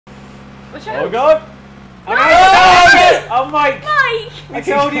Watch out. Oh God! Oh, Mike! Mike! I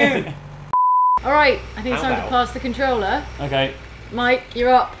told you! Alright, I think it's time How to about? pass the controller. Okay. Mike, you're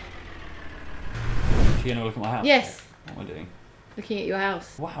up. You're gonna look at my house? Yes. What am I doing? Looking at your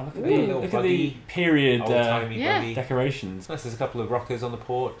house. Wow, look at Ooh, the little period Old-timey Yeah. buggy. decorations. Nice, there's a couple of rockers on the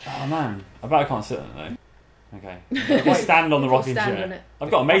porch. Oh man, I bet I can't sit on it though. Okay. I can stand on the rocking stand chair. on it.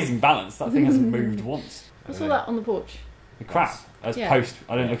 I've got amazing balance. That thing hasn't moved once. What's all that on the porch? The crap. That's Yeah. post.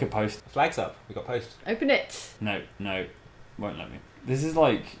 I don't look at post. Flags up. We got post. Open it. No, won't let me. This is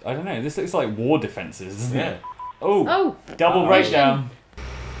like, I don't know. This looks like war defences, doesn't Yeah. it? Oh, Oh! double Oh. breakdown.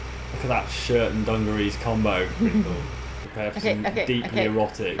 Look at that shirt and dungarees combo. Pretty cool. Prepare for Okay, some okay, deeply okay.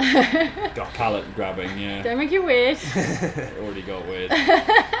 erotic got pallet grabbing. Yeah, Don't make it weird. it already got weird.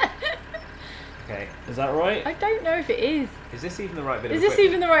 Okay. Is that right? I don't know if it is. Is this even the right bit Is of this equipment?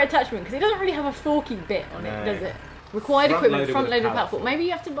 even the right attachment? Because it doesn't really have a forky bit on it, No. does it? Required Front equipment, loaded front with a loaded pallet pallet fork. fork. Maybe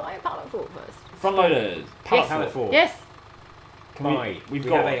you have to buy a pallet fork first. Front loader. Pallet Pallet fork. fork. Yes. Can Right. we've we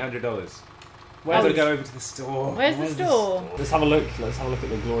got. have $800. Where's I'm the gonna go over to the store. Where's the store? Let's have a look. Let's have a look at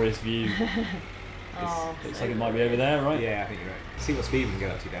the glorious view. Oh, Looks so like it might be over there, right? Yeah, I think you're right. See what speed we can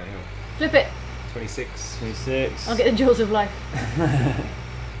get up to downhill. Flip it. 26. 26. I'll get the jaws of life.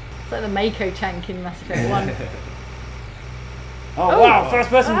 It's like the Mako tank in Mass Effect 1. Oh, wow, first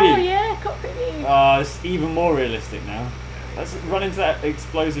person view. Oh yeah, cockpit view. It's even more realistic now. Let's run into that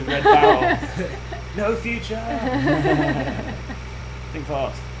explosive red barrel. No future! Think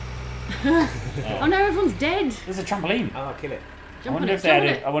fast. Oh no, everyone's dead. There's a trampoline. Oh, kill it. I Jump on wonder it, if they jump on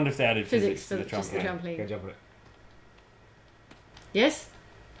added. it. I wonder if they added Physics physics to the for just the trampoline. trampoline. Go jump on it. Yes?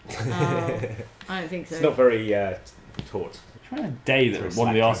 Oh, I don't think so. It's not very taut. Remember a day that It's one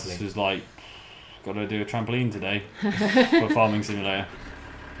of the like artists trampoline. was like, "Got to do a trampoline today for Farming Simulator."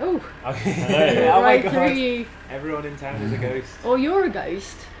 Oh, Okay. Oh my right god. through you. Everyone in town is a ghost. Or you're a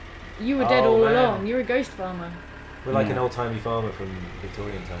ghost. You were dead Oh, all man. along. You're a ghost farmer. We're like Yeah. an old-timey farmer from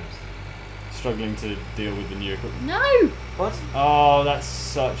Victorian times. Struggling to deal with the new equipment. No! What? Oh, that's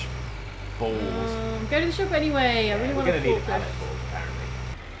such balls. Go to the shop anyway. I really We're want going a to need a forklift. pallet fork, apparently.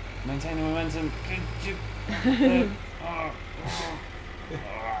 Maintain the momentum.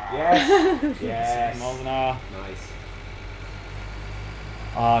 Yes! Yes! Miles an hour.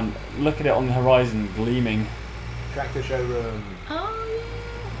 Nice. Look at it on the horizon, gleaming. Tractor showroom. Oh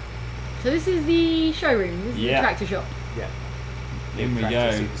yeah. So this is the showroom. This is Yeah. the tractor shop. Yeah. In we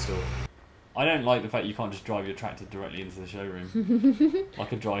Tractor go. superstore. I don't like the fact you can't just drive your tractor directly into the showroom.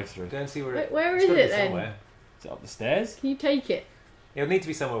 Like a drive-through. Go and see where it. Where it's is gotta it be then? somewhere. Is it up the stairs? Can you take it? It'll need to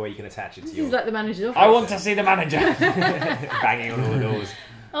be somewhere where you can attach it to This your is like the manager's office. I want to see the manager. banging on all the doors.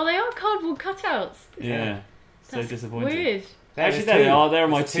 Oh, they are cardboard cutouts. Yeah. So That's disappointing. weird. Actually, there they are. There are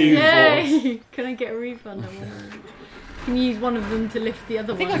my There's two forks. Yay! Can I get a refund on one of them? Can you use one of them to lift the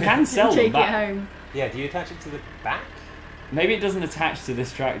other I think one? I can sell and them take back. it home. Yeah, do you attach it to the back? Maybe it doesn't attach to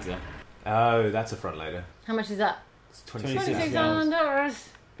this tractor. Oh, that's a front loader. How much is that? It's $26. $26,000.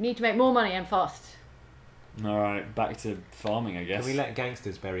 Need to make more money and fast. Alright, back to farming, I guess. Can we let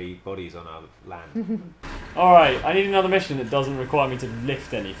gangsters bury bodies on our land? Alright, I need another mission that doesn't require me to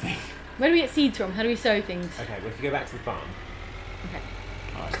lift anything. Where do we get seeds from? How do we sow things? Okay, well if you go back to the farm. Okay.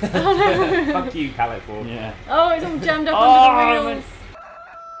 Alright. Fuck you, pallet fork. Yeah. Oh, it's all jammed up Oh, under the wheels.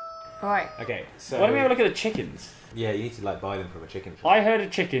 Alright. Okay, so Why don't we have a look at the chickens? yeah, you need to like buy them from a chicken shop. I heard a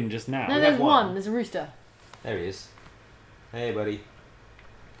chicken just now. No, we there's have one. one. There's a rooster. There he is. Hey, buddy.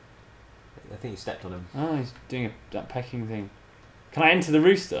 I think you stepped on him. Oh, he's doing that pecking thing. Can I enter the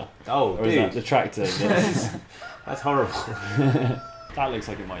rooster? Oh, Or is that the tractor? That's- That's horrible. that looks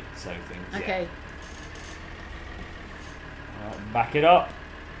like it might sow things. Okay. Back it up.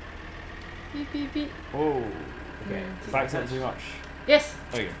 Beep, beep, beep. Oh, Okay. back's not too much. Yes.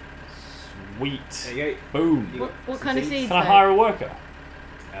 There you go. Sweet. There you Boom. You What, got what some kind of seeds? seeds? Can I though? hire a worker?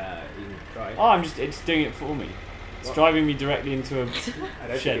 go. You can try. Oh, it's doing it for me. It's What? driving me directly into a I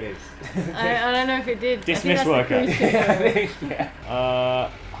don't shed. think it is. I don't know if it did. I think Dismiss that's the worker. cruise ship. yeah.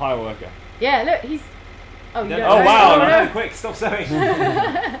 hire worker. Yeah, look, he's. Oh, you No, don't Oh, know. wow, Oh, no, no. quick, stop sewing.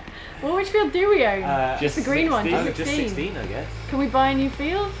 Well, which field do we own? Just the green one. 16? Oh, just 16, I guess. Can we buy a new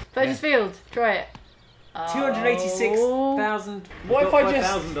field? Purchase field. Try it. Oh. $286,000. What if I just-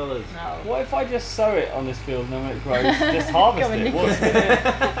 $5,000? No. What if I just sow it on this field and then when it grows, just harvest Go and it? nick What's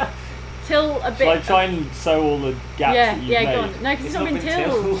it. Till a bit. Shall I try and sow all the gaps yeah, that you've yeah, made? go on. No, because it's not been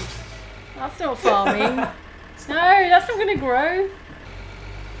tilled. tilled. That's not farming. No, that's not going to grow.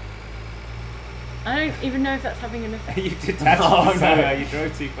 I don't even know if that's having an effect. You detached Oh, the no. sower, you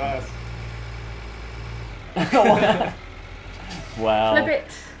drove too fast. Well, Flip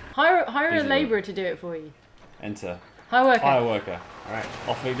it. Hire a Easy labourer to do it for you. enter. Hire worker. Hire worker. Alright.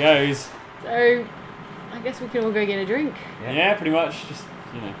 Off it goes. So, I guess we can all go get a drink. Yeah, pretty much. Just,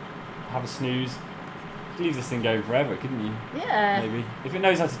 you know, have a snooze. Leave this thing going forever, couldn't you? Yeah. Maybe. If it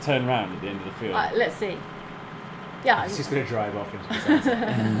knows how to turn around at the end of the field. Let's see. Yeah. It's just going to drive off into the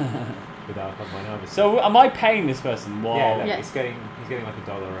sunset with our combine harvester. So, am I paying this person while... Yeah, look, Yeah. he's getting like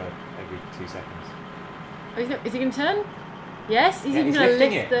 $1 every 2 seconds. Oh, is he going to turn? Yes. He's Yeah, even he's going to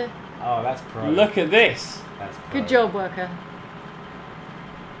lifting lift it. the. Oh, that's pro. Look at this. That's pro. Good job, worker.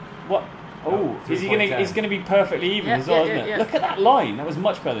 What? Oh, is he gonna? 3.10. It's gonna be perfectly even Yeah, as well, yeah, isn't it? yeah. Look at that line. That was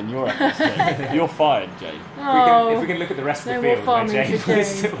much better than your efforts, Jane. You're fired, Jane. Oh. If we can look at the rest of No the more field where farming Jane, for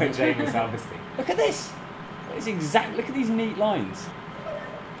was, Jane. where Jane was harvesting. Look at this. It's exact. Look at these neat lines.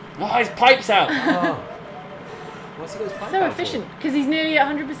 Oh, his pipe's out. Oh. What's he got his pipe So out for? efficient because he's nearly at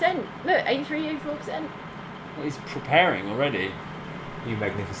 100%. Look, 83, 84%. Well, he's preparing already. You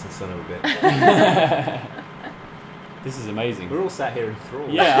magnificent son of a bitch. This is amazing. We're all sat here in thrall.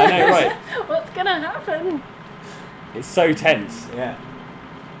 Yeah, I know, right? What's gonna happen? It's so tense. Yeah.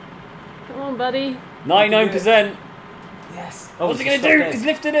 Come on, buddy. 99%. Yes. What's he it's gonna do? stopped He's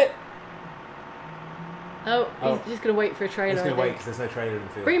there. lifted it. Oh, Oh. he's just gonna wait for a trailer. He's going I to wait think. because there's no trailer in the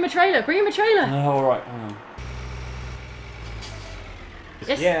field. Bring him a trailer. Bring him a trailer. Oh, all right. Hang on.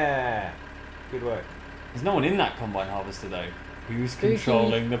 Yes. Yeah. Good work. There's no one in that combine harvester though. Who's Spooky.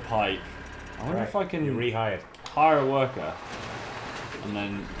 controlling the pipe? I wonder if I can You're rehired. hire a worker, and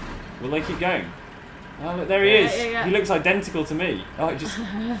then will they keep going? Oh, look, there he Yeah, is. yeah, yeah. He looks identical to me. Oh, it just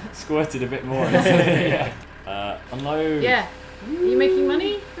squirted a bit more. Yeah. Unload. Yeah. Are you making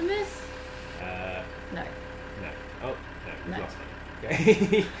money from this? No. No. Oh, no. We've No. lost money.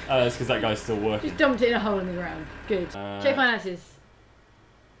 Okay. That's because that guy's still working. Just dumped it in a hole in the ground. Good. Check finances.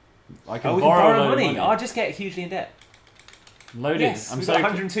 I can Oh, we can borrow a borrow load money. of I'll just get hugely in debt. Loaded. Yes, I'm we've so got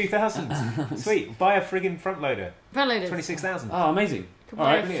 102,000. Sweet. Buy a friggin' front loader. Front loaders. 26,000. Oh, amazing. Could All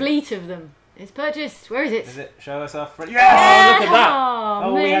buy right. a fleet of them. It's purchased. Where is it? Is it? Show us off. Oh, look at that. Oh,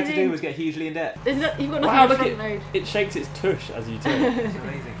 All we had to amazing. do was get hugely in debt. You've got nothing Wow, to look front at load. it. Shakes its tush as you turn. It's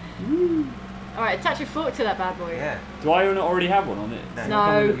amazing. Alright, attach a fork to that bad boy. Yeah. Do I not already have one on it?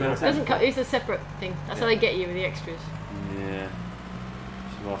 No, You've it got a doesn't cut. It's a separate thing. That's how they get you with the extras. Yeah.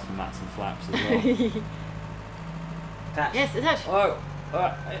 Should have asked for mats and flaps as well. Attach. Yes, attach. Oh,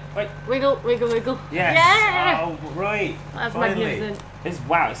 wait. Wiggle, wiggle, wiggle. Yes. Yeah! Oh, right. That's Finally. magnificent. It's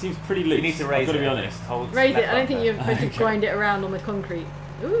wow. It seems pretty loose. You need to raise I've got it. to be honest. Hold Raise it. left I don't up think there. you're supposed to Okay. grind it around on the concrete.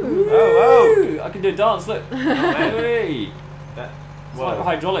 Ooh. Oh, Ooh, I can do a dance. Look. Hey. That, It's like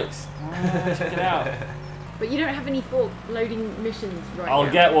hydraulics. Check it out. But you don't have any fork loading missions right I'll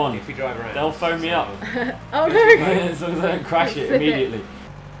now. get one. If we drive around. They'll phone me up. Oh no! As long as I don't crash it Flip it. immediately.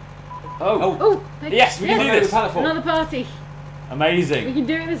 Oh, Oh! yes, we can do Yes. this. Pallet fork. Another party. We Amazing. can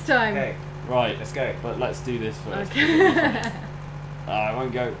do it this time. Okay, Right, let's go. but let's do this first. Okay. I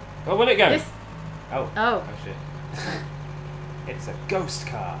won't go. Oh, will it go? Yes. Oh. Oh. Oh shit. It's a ghost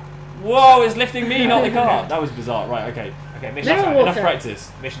car. Whoa, it's lifting me, not the car. That was bizarre. Right, okay. Okay, mission Mineral time. water. Enough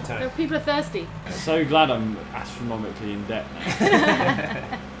practice. Mission So time. people are thirsty. So glad I'm astronomically in debt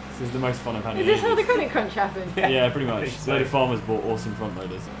now. This is the most fun I've had in Is this how the ages. credit crunch happened? Yeah, pretty much. think A so. load of farmers bought awesome front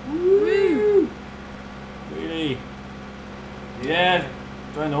loaders. Woo! Really? Yeah,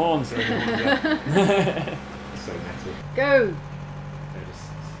 throwing the horns. So metal. Go! No, just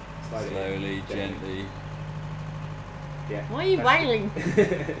slide it in. Slowly, gently. Yeah. Why are you that's wailing?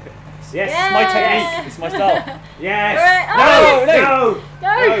 it. Yes. It's my technique. It's my style. Yes. Alright, No, oh! no,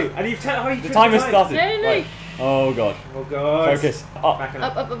 Go! And you've The timer started. No, no, no. Right. Oh god. Oh god. Focus. Up. Backing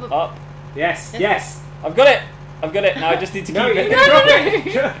Up, up. up, up, up. Up. Yes. Yes. Yes. I've got it. I've got it. Now I just need to keep No, it. you can drop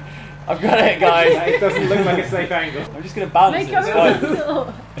it. I've got it, guys. It doesn't look like a safe angle. I'm just gonna balance Make it. up It's a fine.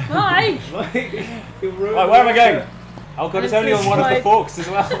 little. Mike! Like, you'll ruin Right, where am I the going? picture. Oh god, it's This only on is one of the like- forks as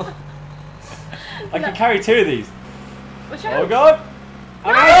well. I can carry two of these. Watch Oh out! god.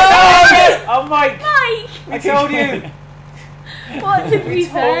 Oh Mike! Mike! I told you! What did we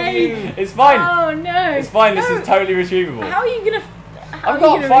told say? you. It's fine. Oh no! It's fine. This No. is totally retrievable. How are you gonna? How I've are you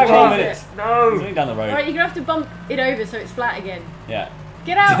got gonna 5 more retrieve it? minutes. It's No! only down the road. Alright, you're gonna have to bump it over so it's flat again. Yeah.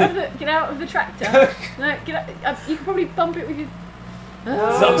 Get out of the tractor. No, get out. You can probably bump it with your.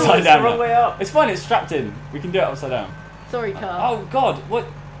 It's upside it's down. the wrong now. way up. It's fine. It's strapped in. We can do it upside down. Sorry, car. Oh god. What?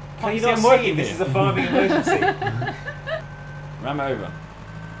 Can you see not I'm see? working This here? is a farming emergency. Ram it over.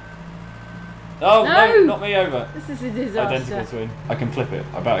 Oh no, No. not me over. This is a disaster. Identical twin. I can flip it.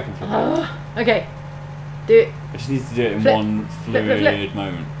 I bet I can flip it. Oh, okay. Do it. I just need to do it in Flip. one Flip, flip, fluid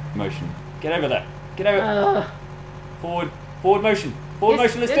flip. motion. Get over there. Get over. Oh. Forward motion. Forward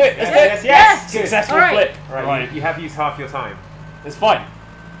Yes, motion. Let's yes, do it. Let's yes, do it. yes. Good. Successful All right. flip. Right, you have used half your time. It's fine.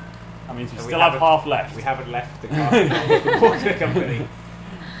 That means we And we still have haven't- half left. We haven't left the car. The Walker Company.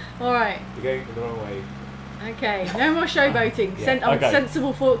 All right. You're going the wrong way. Okay. No more showboating. Yeah. Okay.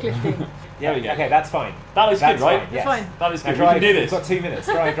 Sensible forklifting. Yeah, okay, that's fine. That looks That's good, right? fine, That's yes. fine. That is Now good. We drive, can do we've this. got 2 minutes.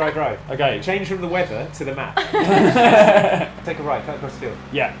 Drive. Okay. Change from the weather to the map. Take a right, cut across the field.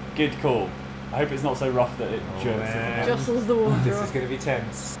 Yeah, good call. I hope it's not so rough that it Oh, jerks. man. Jostles the water This off. is going to be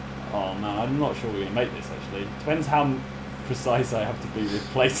tense. Oh man, I'm not sure we're going to make this actually. Depends how precise I have to be with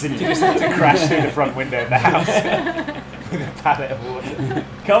placing You it. just have to crash through the front window of the house with a pallet of water.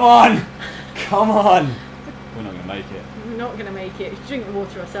 Come on! Come on! We're not going to make it. We're not going to make it. We should drink the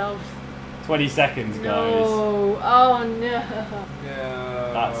water ourselves. 20 seconds, guys. No. Oh, no.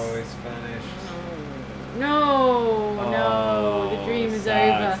 No, That's- it's Spanish. No, the dream is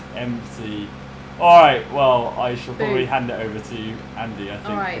sad. over. Empty. Alright, well, I shall probably Boo. hand it over to Andy, I think,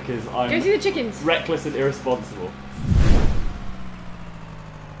 Alright. because Go I'm see the chickens. reckless and irresponsible.